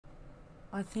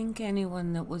I think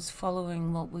anyone that was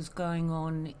following what was going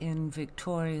on in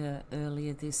Victoria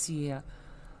earlier this year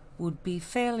would be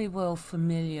fairly well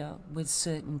familiar with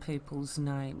certain people's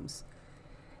names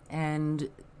and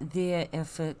their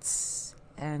efforts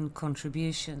and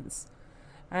contributions.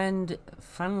 And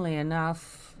funnily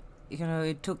enough,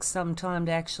 it took some time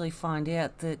to actually find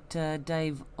out that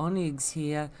Dave Onig's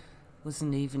here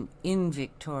wasn't even in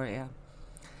Victoria.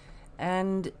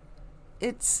 And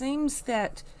it seems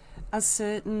that a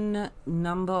certain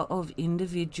number of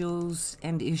individuals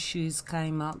and issues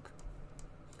came up.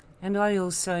 And I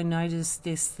also noticed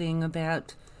this thing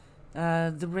about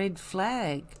the red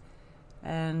flag.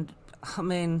 And I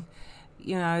mean,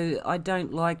 I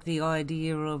don't like the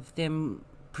idea of them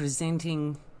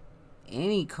presenting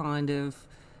any kind of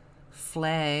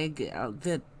flag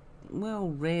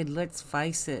red, let's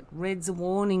face it, red's a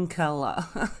warning colour,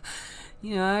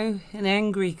 an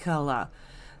angry colour,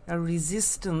 a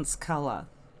resistance colour.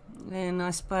 And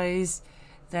I suppose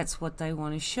that's what they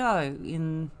want to show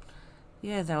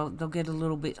they'll get a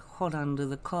little bit hot under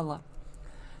the collar.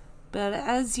 But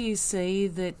as you see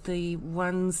that the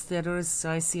ones that are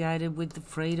associated with the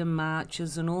freedom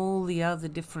marches and all the other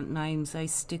different names they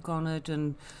stick on it,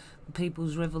 and the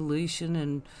People's Revolution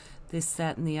and this,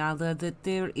 that and the other, that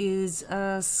there is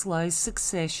a slow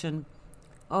succession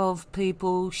of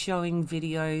people showing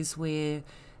videos where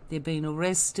they've been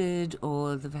arrested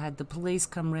or they've had the police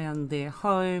come round their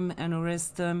home and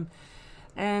arrest them.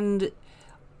 And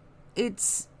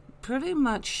it's pretty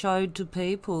much showed to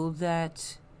people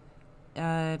that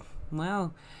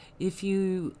if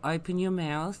you open your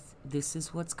mouth, this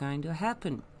is what's going to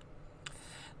happen.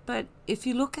 But if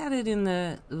you look at it in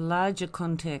the larger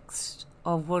context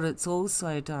of what it's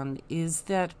also done, is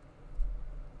that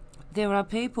there are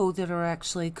people that are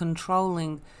actually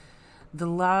controlling the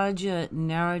larger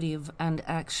narrative and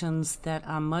actions that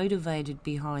are motivated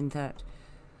behind that.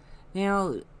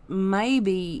 Now,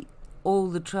 maybe all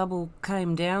the trouble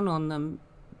came down on them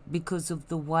because of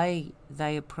the way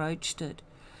they approached it.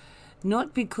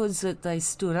 Not because that they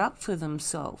stood up for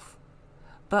themselves,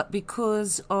 but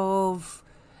because of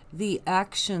the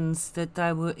actions that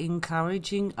they were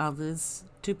encouraging others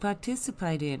to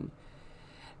participate in.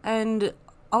 And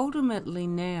ultimately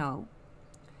now,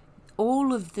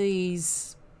 all of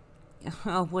these,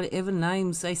 whatever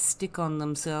names they stick on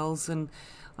themselves, and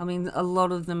I mean, a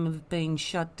lot of them have been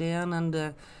shut down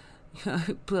under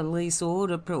police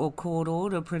order or court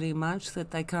order pretty much,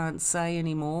 that they can't say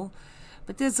anymore.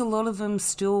 But there's a lot of them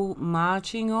still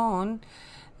marching on,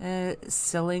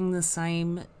 selling the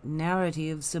same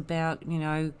narratives about,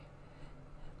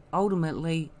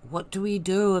 ultimately, what do we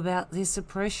do about this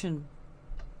oppression?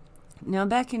 Now,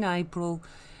 back in April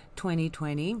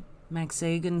 2020, Max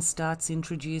Egan starts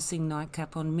introducing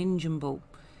Nightcap on Minjimble.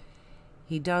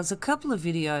 He does a couple of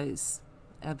videos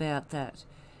about that.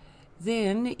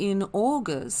 Then in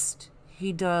August,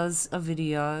 he does a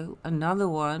video, another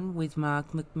one with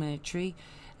Mark McMurtry,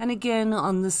 and again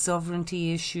on the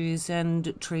sovereignty issues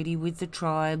and treaty with the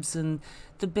tribes and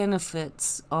the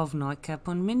benefits of Nightcap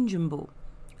on Minjimble.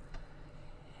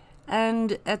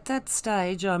 And at that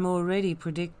stage, I'm already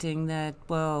predicting that,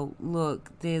 well,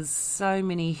 look, there's so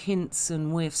many hints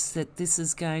and whiffs that this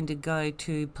is going to go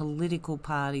to political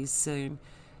parties soon.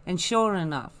 And sure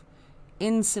enough,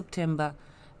 in September,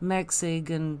 Max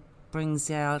Egan brings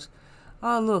out,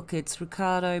 oh look, it's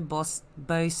Ricardo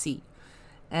Bossi.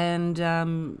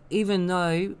 And even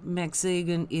though Max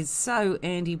Egan is so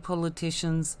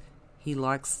anti-politicians, he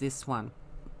likes this one.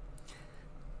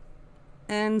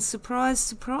 And surprise,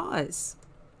 surprise,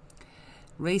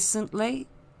 recently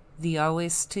the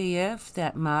OSTF,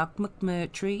 that Mark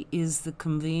McMurtry is the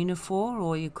convener for,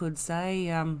 or you could say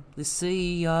the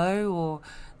CEO or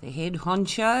the head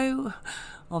honcho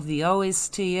of the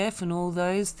OSTF, and all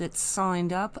those that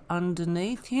signed up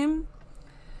underneath him,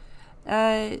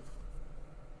 they've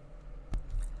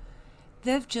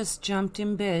just jumped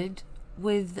in bed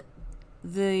with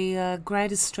the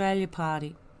Great Australia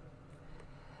Party.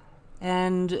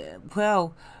 And,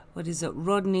 well, what is it,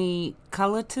 Rodney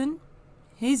Cullerton?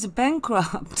 He's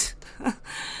bankrupt.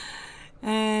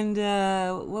 And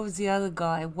what was the other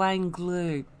guy? Wayne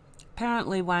Glue.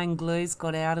 Apparently Wayne Glue's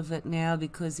got out of it now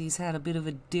because he's had a bit of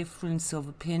a difference of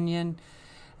opinion.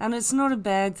 And it's not a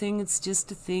bad thing, it's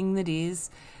just a thing that is.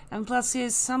 And plus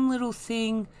there's some little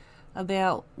thing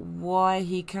about why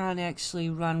he can't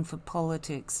actually run for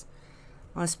politics.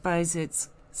 I suppose it's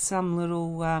some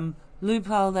little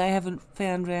loophole they haven't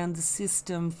found around the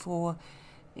system for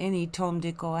any Tom,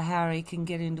 Dick or Harry can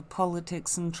get into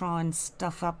politics and try and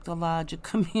stuff up the larger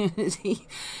community.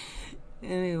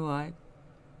 Anyway.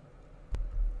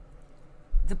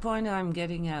 the point I'm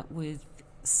getting at with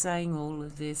saying all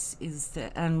of this is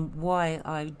that, and why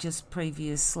I just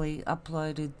previously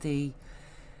uploaded the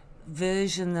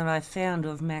version that I found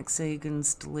of Max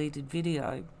Egan's deleted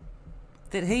video,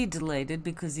 that he deleted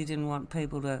because he didn't want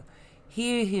people to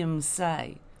hear him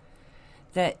say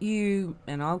that you,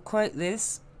 and I'll quote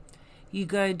this, you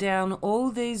go down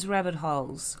all these rabbit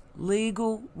holes,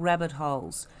 legal rabbit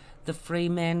holes, the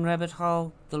Freemen rabbit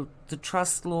hole, the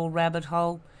trust law rabbit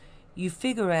hole, you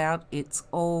figure out it's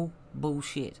all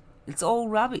bullshit. It's all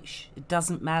rubbish. It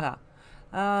doesn't matter.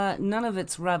 None of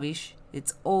it's rubbish.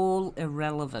 It's all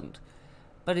irrelevant.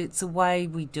 But it's a way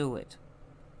we do it.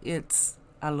 It's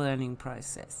a learning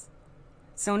process.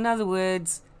 So in other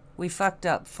words, we fucked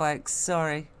up, folks.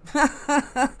 Sorry.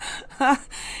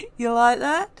 You like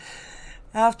that?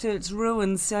 After it's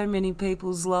ruined so many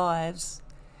people's lives,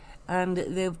 and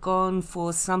they've gone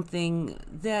for something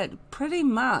that pretty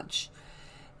much,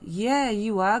 yeah,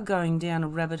 you are going down a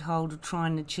rabbit hole to try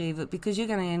and achieve it, because you're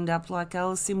going to end up like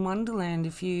Alice in Wonderland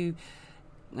if you,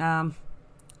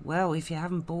 well, if you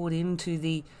haven't bought into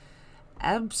the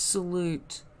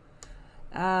absolute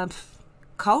cultish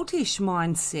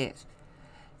mindset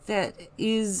that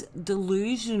is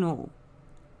delusional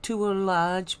to a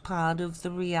large part of the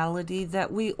reality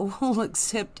that we all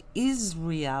accept is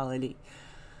reality.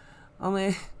 I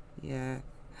mean, yeah,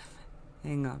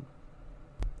 hang on.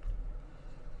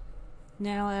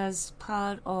 Now, as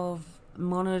part of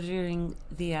monitoring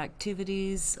the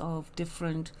activities of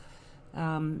different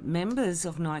members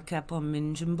of Nightcap on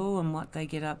Minjimbo and what they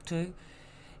get up to,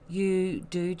 you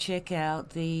do check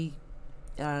out the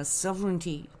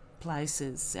sovereignty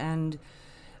places, and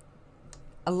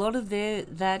a lot of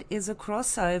that is a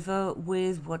crossover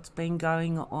with what's been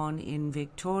going on in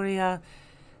Victoria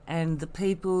and the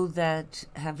people that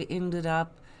have ended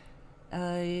up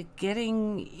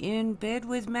getting in bed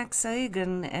with Max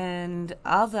Egan and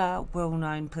other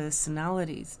well-known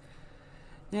personalities.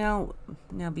 Now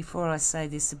before I say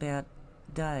this about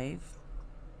Dave,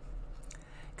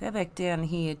 go back down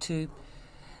here to,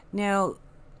 now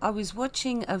I was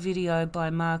watching a video by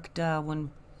Mark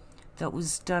Darwin that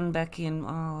was done back in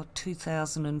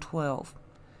 2012.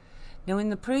 Now in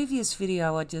the previous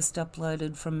video I just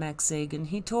uploaded from Max Egan,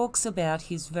 he talks about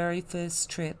his very first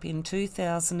trip in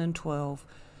 2012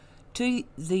 to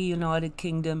the United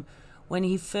Kingdom when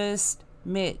he first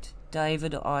met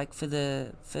David Icke for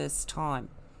the first time.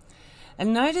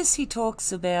 And notice he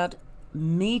talks about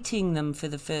meeting them for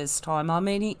the first time. I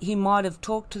mean, he might have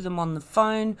talked to them on the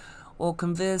phone or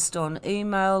conversed on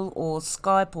email or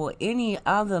Skype or any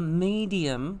other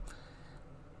medium,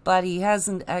 but he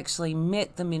hasn't actually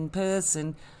met them in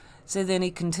person, so then he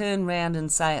can turn around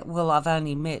and say, well, I've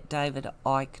only met David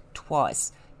Icke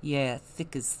twice. Yeah,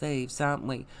 thick as thieves, aren't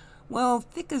we? Well,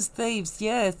 thick as thieves,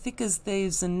 yeah, thick as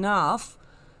thieves enough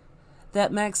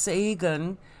that Max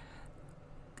Egan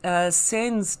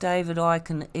sends David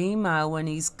Icke an email when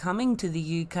he's coming to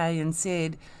the UK and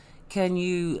said, can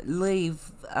you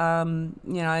leave,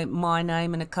 my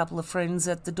name and a couple of friends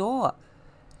at the door?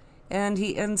 And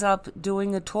he ends up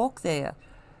doing a talk there.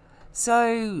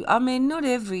 So, I mean, not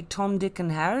every Tom, Dick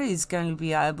and Harry is going to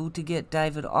be able to get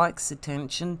David Icke's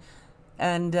attention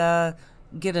and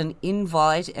get an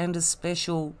invite and a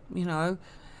special,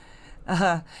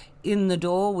 in the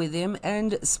door with him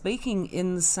and speaking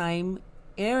in the same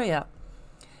area.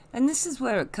 And this is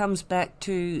where it comes back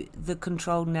to the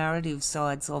controlled narrative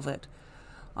sides of it.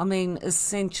 I mean,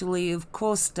 essentially, of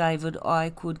course, David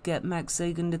Icke would get Max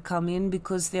Egan to come in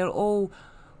because they're all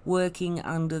working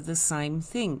under the same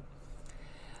thing.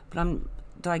 But I'm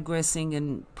digressing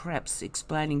and perhaps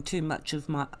explaining too much of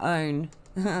my own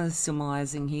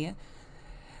surmising here.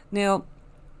 Now,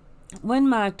 when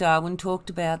Mark Darwin talked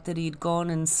about that he'd gone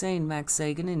and seen Max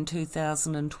Egan in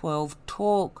 2012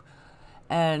 talk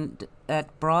and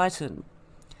at Brighton,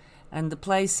 and the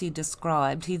place he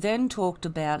described, he then talked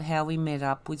about how he met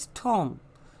up with Tom,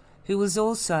 who was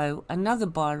also another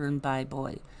Byron Bay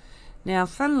boy. Now,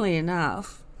 funnily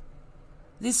enough,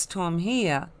 this Tom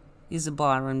here is a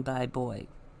Byron Bay boy.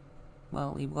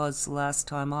 Well, he was the last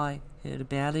time I heard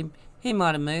about him. He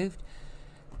might have moved.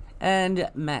 And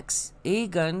Max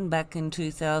Egan, back in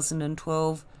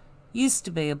 2012, used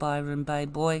to be a Byron Bay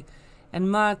boy, and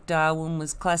Mark Darwin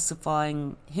was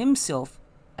classifying himself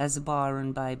as a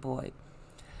Byron Bay boy.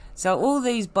 So all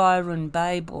these Byron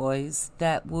Bay boys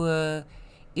that were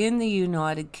in the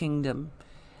United Kingdom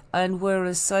and were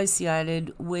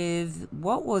associated with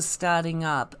what was starting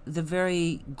up the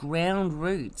very ground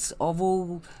roots of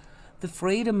all the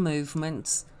freedom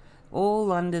movements,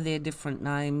 all under their different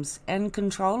names and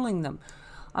controlling them.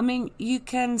 I mean, you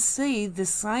can see the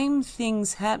same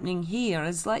things happening here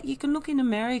as, like, you can look in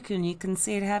America and you can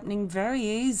see it happening very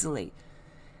easily.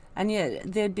 And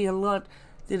yet there'd be a lot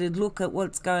that'd look at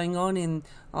what's going on in,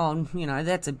 oh, you know,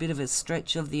 that's a bit of a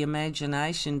stretch of the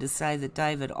imagination to say that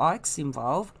David Icke's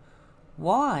involved.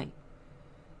 Why?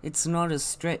 It's not a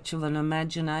stretch of an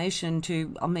imagination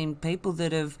to, I mean, people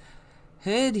that have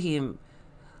heard him.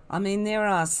 I mean, there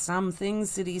are some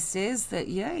things that he says that,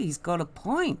 yeah, he's got a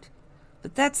point.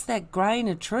 But that's that grain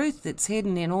of truth that's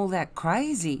hidden in all that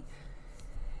crazy.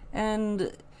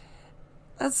 And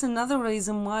that's another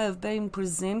reason why I've been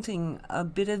presenting a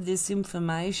bit of this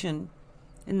information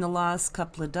in the last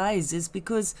couple of days, is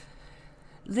because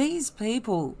these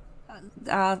people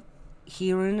are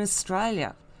here in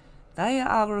Australia. They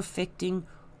are affecting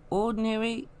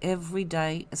ordinary,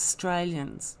 everyday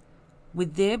Australians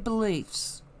with their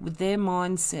beliefs, with their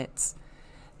mindsets.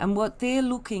 And what they're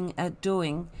looking at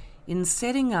doing in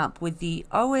setting up with the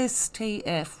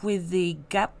OSTF, with the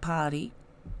GAP party,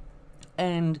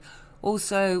 and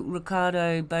also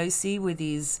Ricardo Bossi with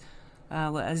his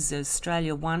as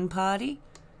Australia One party,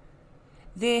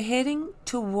 they're heading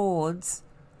towards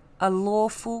a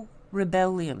lawful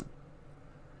rebellion.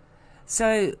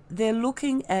 So they're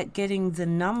looking at getting the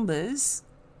numbers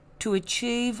to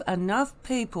achieve enough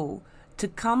people to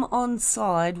come on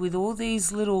side with all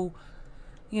these little,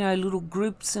 you know, little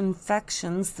groups and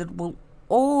factions that will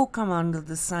all come under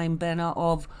the same banner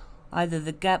of either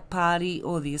the GAP party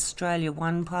or the Australia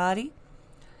One party.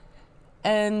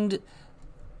 And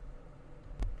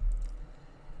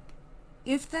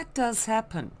if that does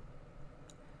happen,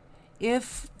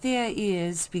 if there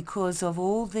is, because of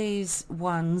all these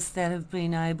ones that have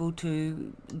been able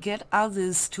to get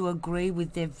others to agree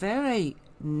with their very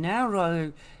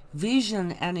narrow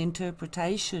vision and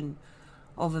interpretation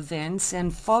of events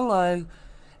and follow,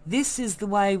 this is the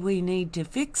way we need to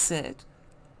fix it,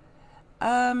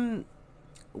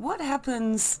 what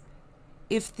happens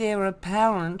if their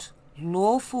apparent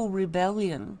lawful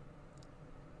rebellion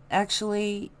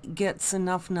actually gets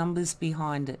enough numbers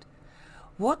behind it?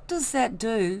 What does that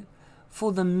do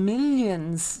for the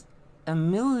millions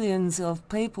and millions of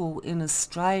people in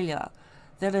Australia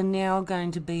that are now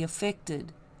going to be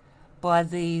affected by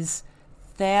these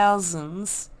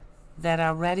thousands that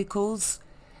are radicals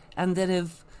and that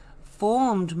have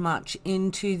formed much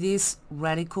into this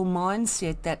radical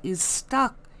mindset, that is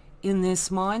stuck in this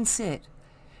mindset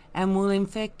and will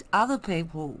infect other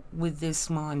people with this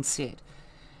mindset?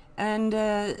 And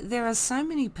there are so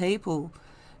many people,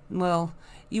 well,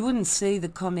 you wouldn't see the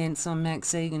comments on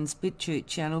Max Egan's BitChute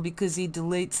channel because he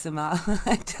deletes them.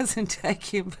 It doesn't take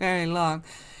him very long.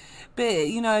 But,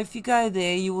 you know, if you go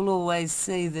there, you will always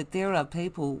see that there are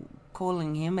people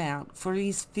calling him out for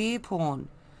his fear porn,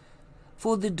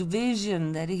 for the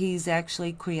division that he's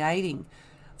actually creating,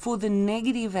 for the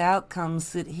negative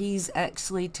outcomes that he's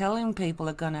actually telling people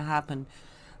are going to happen.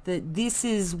 That this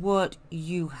is what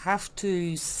you have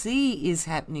to see is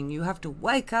happening. You have to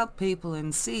wake up, people,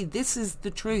 and see this is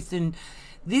the truth and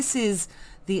this is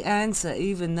the answer.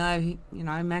 Even though, you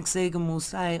know, Max Egan will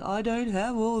say, I don't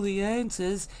have all the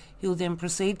answers, he'll then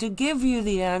proceed to give you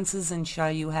the answers and show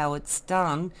you how it's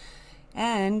done.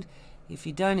 And if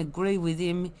you don't agree with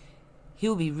him,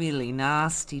 he'll be really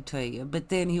nasty to you. But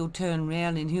then he'll turn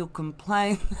around and he'll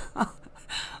complain.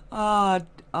 Oh,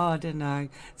 I don't know.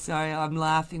 Sorry, I'm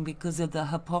laughing because of the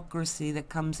hypocrisy that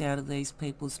comes out of these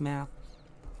people's mouth.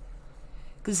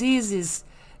 Because here's this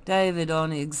David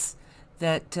Onnigs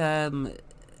that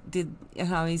did, you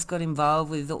know, he's got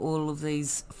involved with all of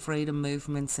these freedom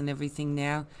movements and everything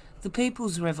now. The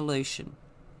People's Revolution.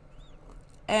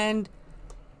 And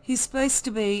he's supposed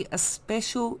to be a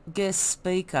special guest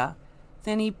speaker.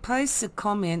 Then he posts a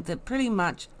comment that pretty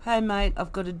much, hey mate,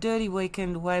 I've got a dirty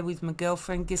weekend away with my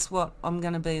girlfriend, guess what, I'm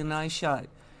going to be a no-show.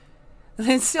 And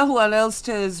then someone else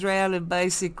turns around and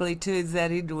basically turns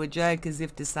that into a joke as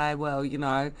if to say, well, you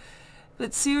know,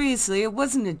 but seriously, it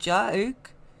wasn't a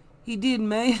joke. He did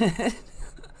mean it.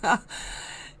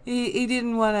 he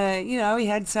didn't want to, you know, he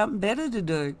had something better to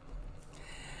do.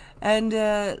 And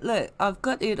look, I've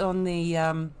got it on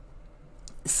the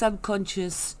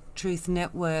Subconscious Truth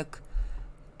Network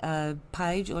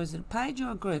page, or is it a page or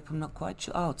a group? I'm not quite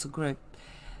sure. Oh, it's a group.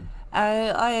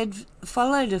 I had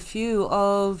followed a few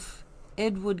of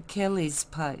Edward Kelly's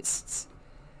posts.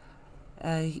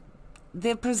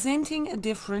 They're presenting a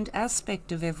different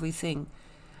aspect of everything,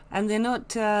 and they're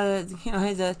not, you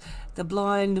know, the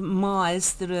blind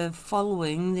mice that are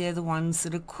following. They're the ones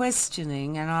that are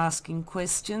questioning and asking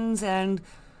questions and,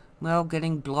 well,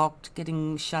 getting blocked,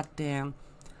 getting shut down.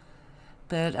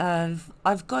 But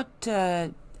I've got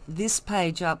this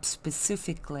page up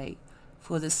specifically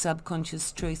for the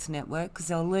Subconscious Truth Network,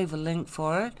 because I'll leave a link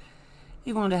for it.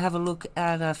 You want to have a look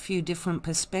at a few different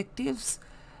perspectives.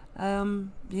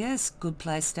 Yes, good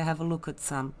place to have a look at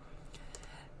some.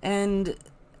 And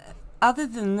other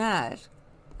than that,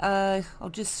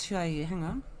 I'll just show you, hang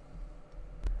on.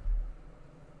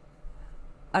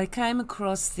 I came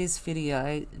across this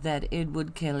video that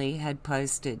Edward Kelly had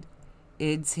posted,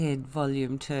 Ed's Head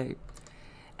Volume 2.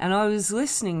 And I was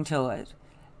listening to it,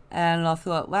 and I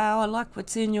thought, wow, I like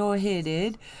what's in your head,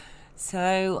 Ed.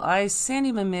 So I sent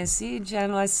him a message,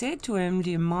 and I said to him,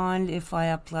 do you mind if I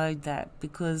upload that?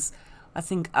 Because I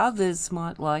think others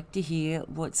might like to hear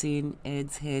what's in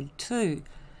Ed's head too.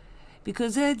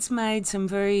 Because Ed's made some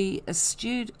very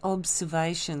astute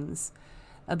observations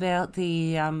about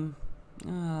the,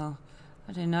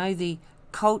 the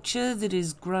culture that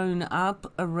has grown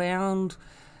up around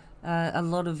a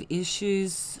lot of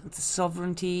issues, the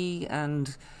sovereignty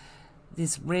and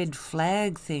this red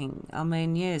flag thing. I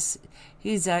mean, yes,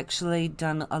 he's actually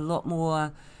done a lot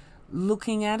more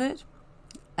looking at it.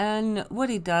 And what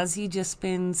he does, he takes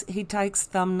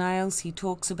thumbnails, he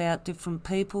talks about different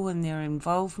people and their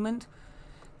involvement.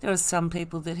 There are some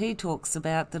people that he talks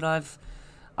about that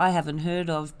I haven't heard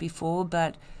of before,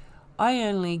 but I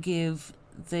only give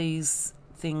these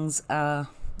things a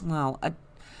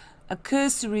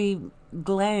cursory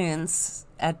glance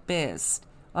at best.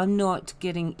 I'm not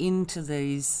getting into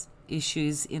these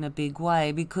issues in a big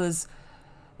way because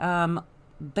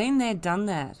been there, done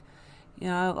that. You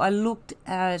know, I looked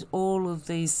at all of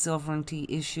these sovereignty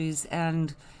issues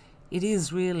and it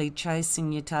is really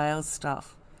chasing your tail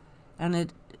stuff. And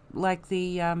it, like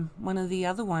the one of the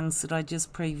other ones that I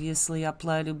just previously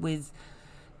uploaded with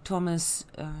Thomas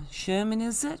Sherman,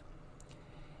 is it?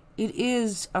 It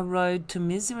is a road to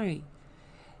misery.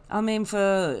 I mean,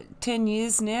 for 10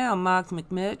 years now, Mark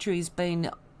McMurtry's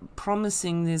been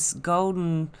promising this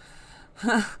golden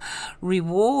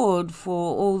reward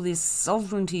for all this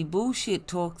sovereignty bullshit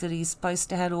talk that he's supposed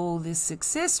to have all this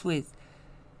success with.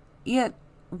 Yet,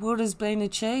 what has been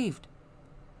achieved?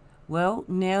 Well,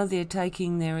 now they're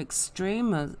taking their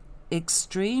extremism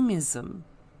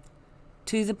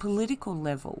to the political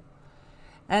level.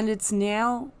 And it's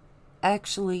now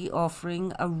actually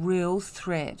offering a real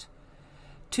threat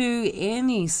to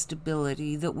any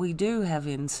stability that we do have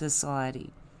in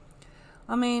society.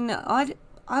 I mean, I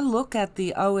look at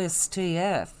the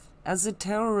OSTF as a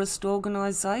terrorist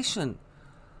organisation.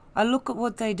 I look at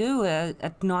what they do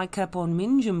at Nightcap on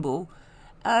Minjimble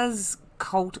as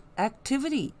cult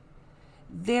activity.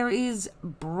 There is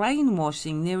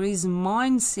brainwashing, there is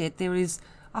mindset, there is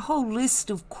a whole list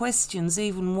of questions,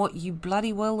 even what you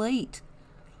bloody well eat.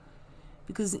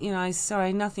 Because, you know,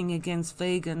 sorry, nothing against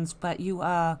vegans, but you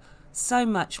are so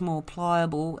much more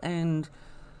pliable and,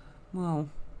 well,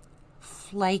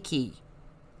 flaky.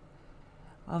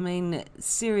 I mean,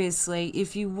 seriously,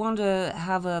 if you want to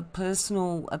have a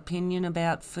personal opinion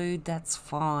about food, that's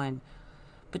fine.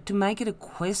 But to make it a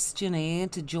questionnaire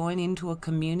to join into a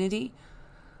community,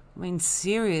 I mean,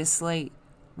 seriously,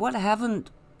 what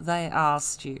haven't they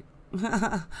asked you?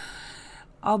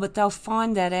 Oh, but they'll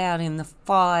find that out in the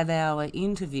 5-hour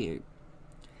interview.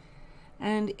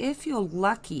 And if you're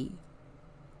lucky,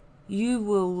 you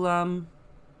will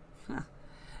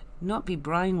not be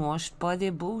brainwashed by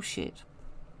their bullshit.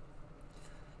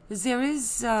 Because there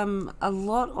is a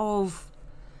lot of,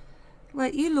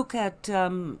 like, you look at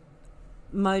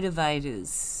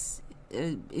motivators,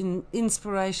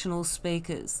 inspirational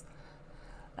speakers.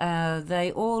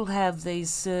 They all have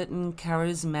these certain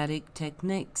charismatic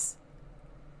techniques.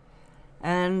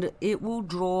 And it will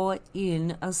draw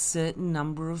in a certain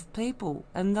number of people.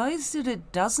 And those that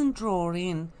it doesn't draw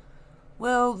in,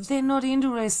 well, they're not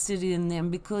interested in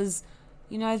them because,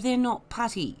 you know, they're not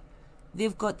putty.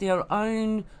 They've got their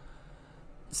own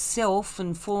self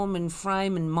and form and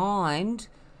frame and mind.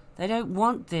 They don't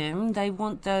want them. They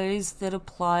want those that are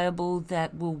pliable,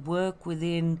 that will work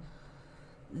within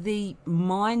the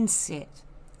mindset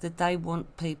that they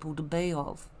want people to be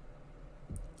of.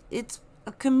 It's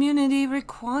a community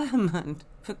requirement,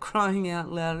 for crying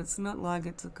out loud. It's not like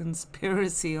it's a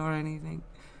conspiracy or anything.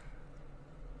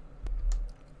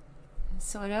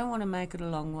 So I don't want to make it a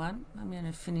long one. I'm going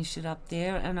to finish it up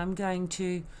there, and I'm going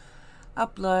to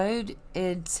upload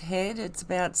Ed's head. It's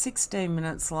about 16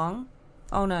 minutes long.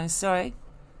 Oh no, sorry,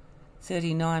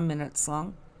 39 minutes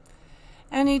long.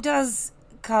 And he does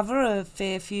cover a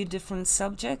fair few different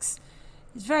subjects.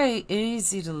 It's very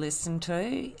easy to listen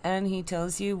to, and he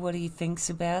tells you what he thinks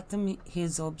about them,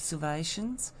 his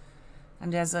observations.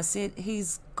 And as I said,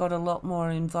 he's got a lot more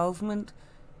involvement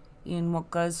in what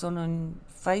goes on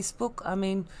Facebook. I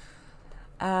mean,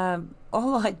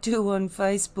 all I do on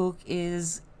Facebook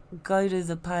is go to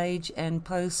the page and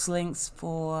post links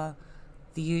for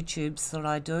the YouTubes that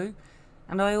I do.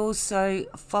 And I also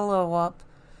follow up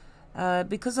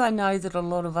because I know that a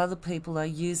lot of other people are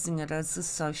using it as a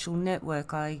social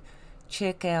network. I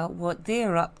check out what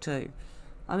they're up to.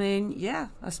 I mean, yeah,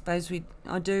 I suppose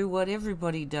I do what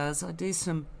everybody does. I do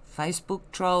some Facebook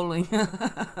trolling.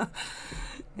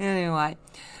 Anyway,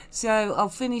 so I'll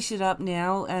finish it up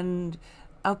now and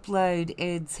upload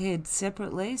Ed's head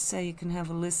separately so you can have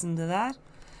a listen to that.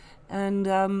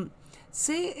 And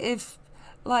see if,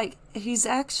 like, he's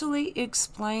actually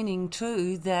explaining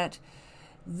too that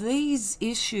these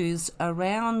issues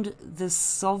around the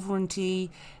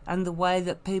sovereignty and the way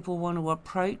that people want to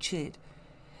approach it,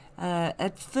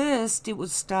 at first it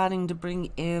was starting to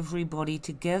bring everybody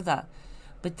together.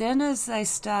 But then as they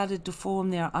started to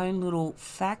form their own little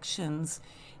factions,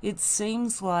 it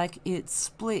seems like it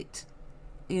split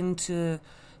into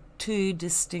two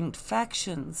distinct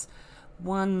factions.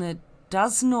 One that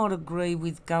does not agree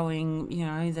with going, you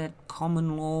know, that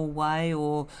common law way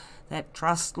or that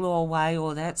trust law way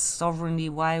or that sovereignty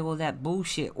way or that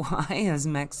bullshit way, as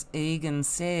Max Egan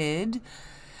said.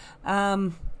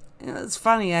 It's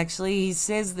funny, actually. He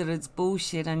says that it's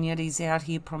bullshit, and yet he's out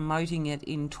here promoting it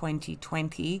in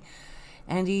 2020.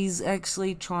 And he's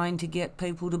actually trying to get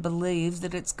people to believe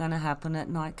that it's going to happen at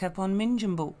Nightcap on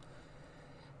Minjimble.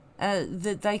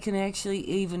 That they can actually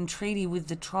even treaty with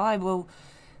the tribe. Well,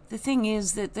 the thing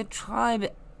is that the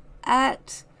tribe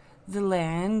at the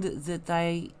land that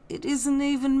it isn't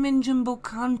even Minjimble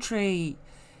country.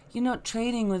 You're not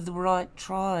treating with the right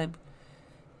tribe.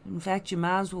 In fact, you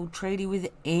might as well treaty with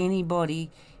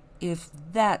anybody if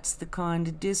that's the kind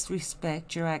of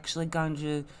disrespect you're actually going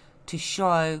to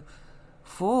show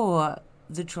for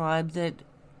the tribe that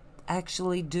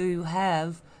actually do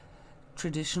have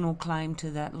traditional claim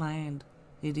to that land.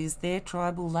 It is their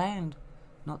tribal land,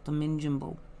 not the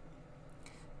Minjimble.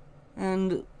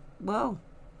 And, well,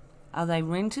 are they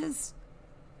renters?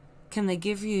 Can they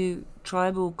give you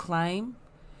tribal claim?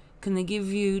 Can they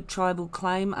give you tribal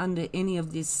claim under any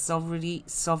of this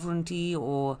sovereignty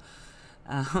or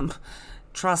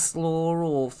trust law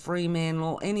or Freemen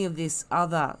law, any of this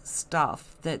other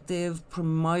stuff that they've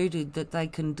promoted that they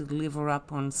can deliver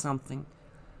up on something?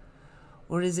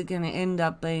 Or is it going to end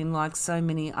up being like so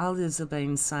many others have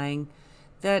been saying,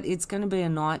 that it's going to be a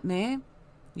nightmare?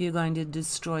 You're going to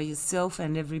destroy yourself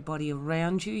and everybody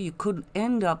around you. You could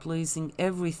end up losing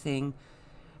everything.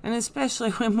 And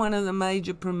especially when one of the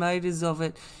major promoters of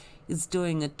it is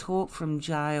doing a talk from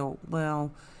jail.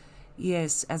 Well,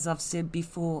 yes, as I've said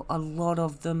before, a lot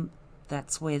of them,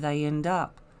 that's where they end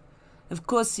up. Of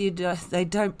course, they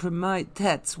don't promote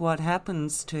that's what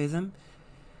happens to them.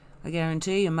 I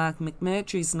guarantee you Mark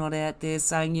McMurtry's not out there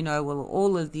saying, you know, well,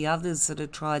 all of the others that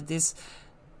have tried this,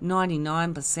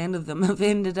 99% of them have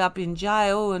ended up in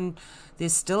jail and they're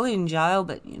still in jail,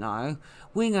 but, you know,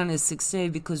 we're going to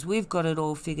succeed because we've got it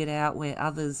all figured out where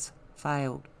others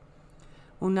failed.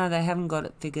 Well, no, they haven't got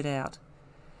it figured out.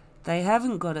 They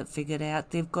haven't got it figured out.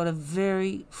 They've got a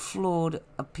very flawed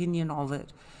opinion of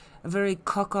it, a very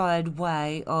cockeyed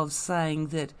way of saying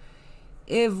that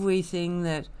everything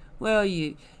that, well,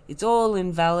 it's all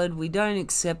invalid. We don't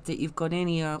accept that you've got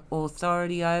any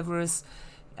authority over us.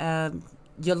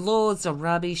 Your laws are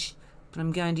rubbish, but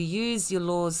I'm going to use your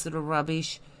laws that are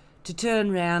rubbish to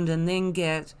turn round and then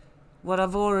get what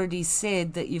I've already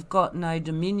said, that you've got no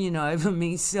dominion over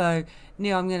me, so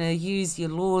now I'm going to use your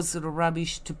laws that are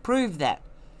rubbish to prove that.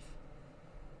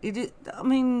 It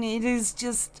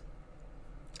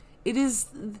is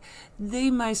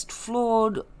the most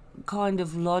flawed kind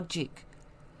of logic.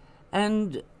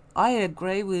 And I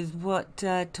agree with what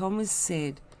Thomas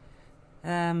said.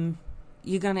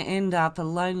 You're going to end up a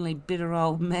lonely, bitter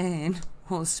old man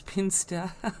or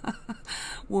spinster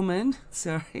woman,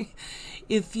 sorry,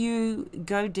 if you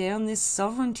go down this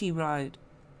sovereignty road.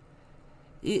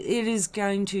 It is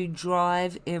going to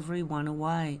drive everyone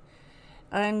away.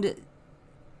 And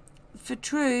for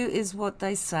true is what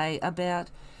they say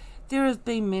about, there have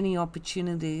been many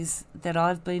opportunities that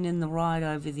I've been in the right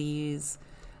over the years.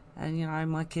 And, you know,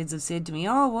 my kids have said to me,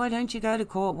 oh, why don't you go to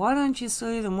court? Why don't you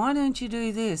sue them? Why don't you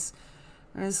do this?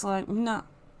 And it's like, no.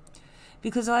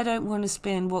 Because I don't want to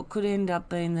spend what could end up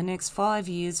being the next 5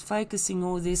 years focusing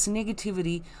all this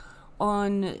negativity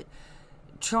on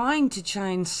trying to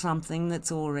change something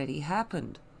that's already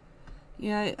happened.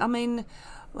 You know, I mean,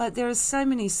 like, there are so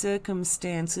many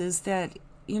circumstances that,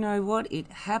 you know what,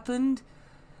 it happened,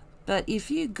 but if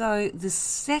you go, the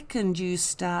second you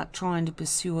start trying to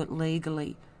pursue it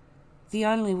legally, the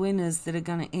only winners that are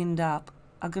going to end up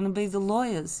are going to be the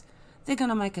lawyers. They're going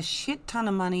to make a shit ton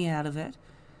of money out of it.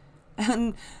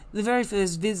 And the very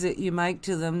first visit you make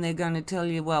to them, they're going to tell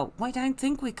you, well, we don't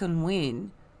think we can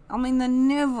win. I mean, they're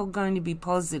never going to be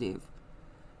positive.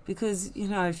 Because, you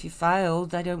know, if you fail,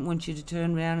 they don't want you to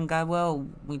turn around and go, well,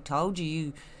 we told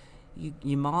you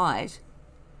might.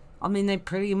 I mean, they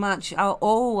pretty much are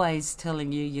always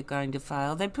telling you you're going to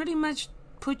fail. They pretty much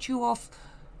put you off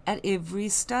at every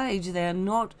stage. They're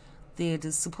not there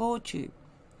to support you.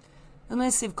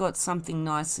 Unless they've got something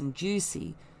nice and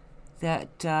juicy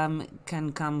that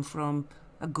can come from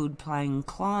a good paying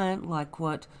client, like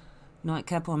what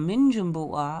Nightcap on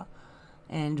Minjimble are,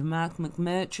 and Mark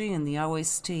McMurtry and the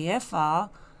OSTF are,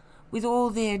 with all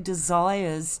their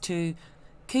desires to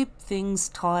keep things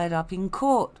tied up in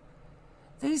court.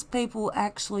 These people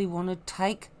actually want to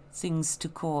take things to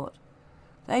court.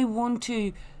 They want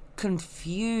to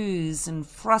confuse and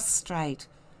frustrate.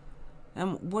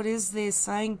 And what is their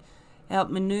saying?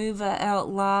 Outmaneuver,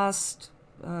 outlast,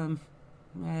 out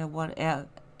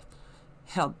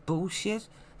bullshit?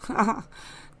 No,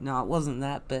 it wasn't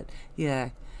that, but yeah.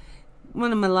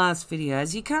 One of my last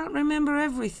videos, you can't remember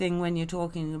everything when you're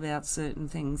talking about certain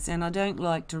things, and I don't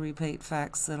like to repeat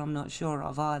facts that I'm not sure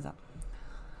of either.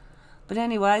 But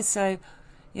anyway, so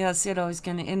yeah, I said I was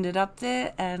going to end it up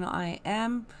there, and I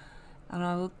am, and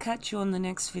I will catch you on the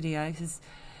next video, because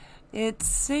it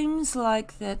seems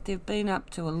like that they've been up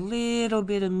to a little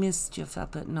bit of mischief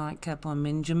up at Nightcap on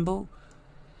Minjimble.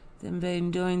 They've been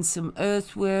doing some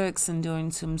earthworks and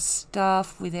doing some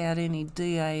stuff without any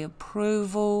DA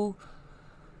approval.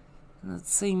 It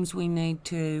seems we need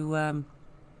to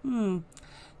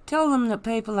tell them that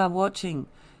people are watching.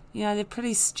 You know, they're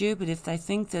pretty stupid if they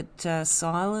think that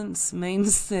silence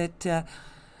means that...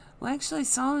 well, actually,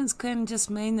 silence can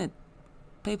just mean that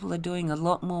people are doing a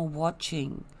lot more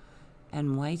watching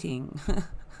and waiting.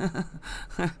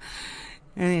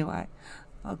 Anyway,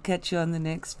 I'll catch you on the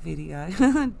next video.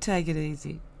 Take it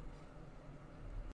easy.